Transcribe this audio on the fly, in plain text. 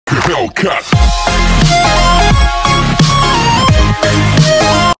Hellcat.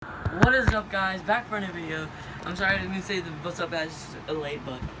 What is up, guys? Back for another video. I'm sorry I didn't say the what's up guys late,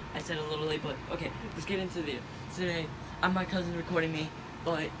 but I said a little late, but okay, let's get into the video. Today, I'm my cousin recording me,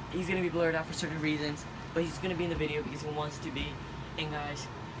 but he's gonna be blurred out for certain reasons, but he's gonna be in the video because he wants to be. And guys,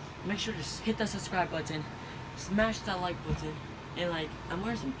 make sure to hit that subscribe button, smash that like button, and like, I'm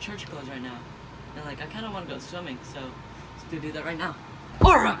wearing some church clothes right now, and like, I kind of want to go swimming, so let's do that right now.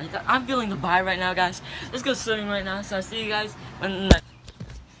 Alright, I'm feeling the vibe right now, guys. Let's go swimming right now, so I'll see you guys when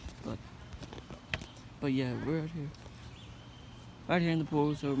But yeah, we're out here. Right here in the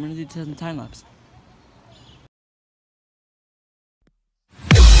pool, so we're gonna do some time lapse.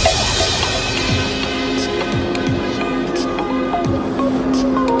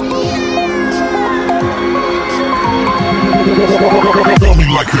 Tell me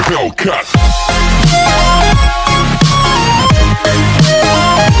like a Hellcat.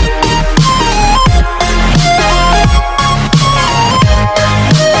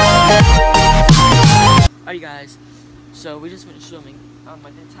 Alright guys, so we just finished swimming. I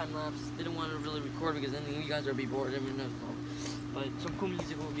did time lapse, didn't want to really record because then you guys would be bored, everyone knows. But some cool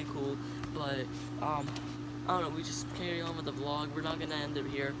music would be cool. But I don't know, we just carry on with the vlog. We're not gonna end it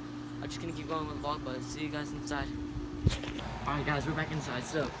here. I'm just gonna keep going with the vlog, but see you guys inside. Alright guys, we're back inside.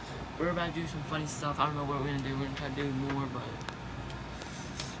 So we're about to do some funny stuff. I don't know what we're gonna do. We're gonna try to do more, but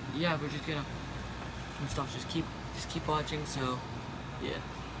yeah, we're just gonna stuff. Just keep watching. So yeah.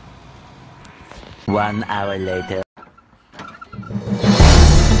 1 hour later.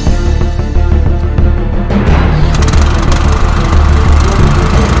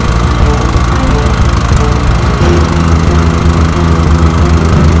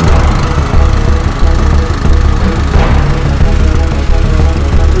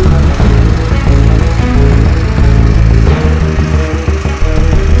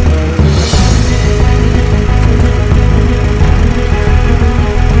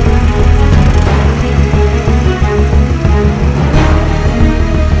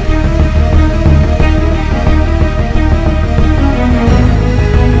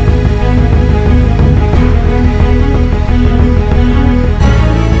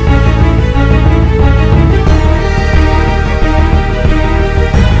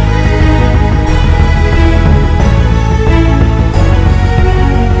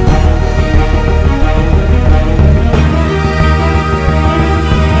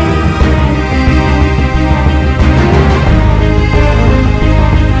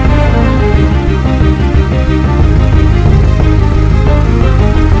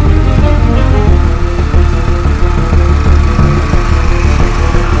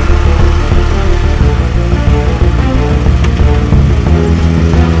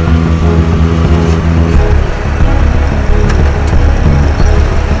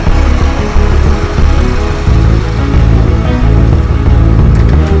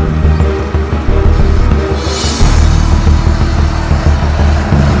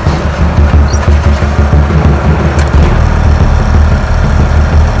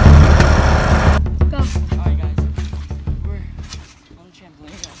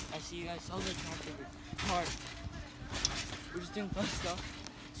 We're just doing fun stuff.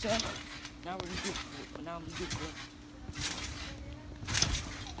 So now we're gonna do it. Now I'm gonna do it.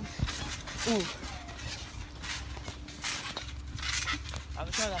 Ooh. I'm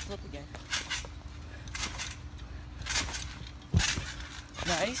gonna try that flip again.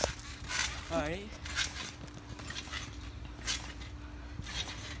 Nice. Alright.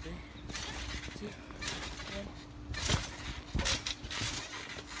 3, 2,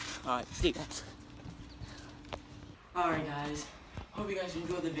 1. Alright, see you guys. Alright guys, hope you guys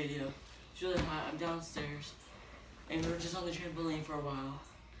enjoyed the video. It's really hot, I'm downstairs, and we're just on the trampoline for a while,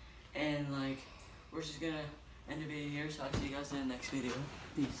 and like, we're just gonna end the video here, so I'll see you guys in the next video.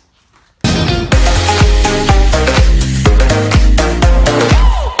 Peace.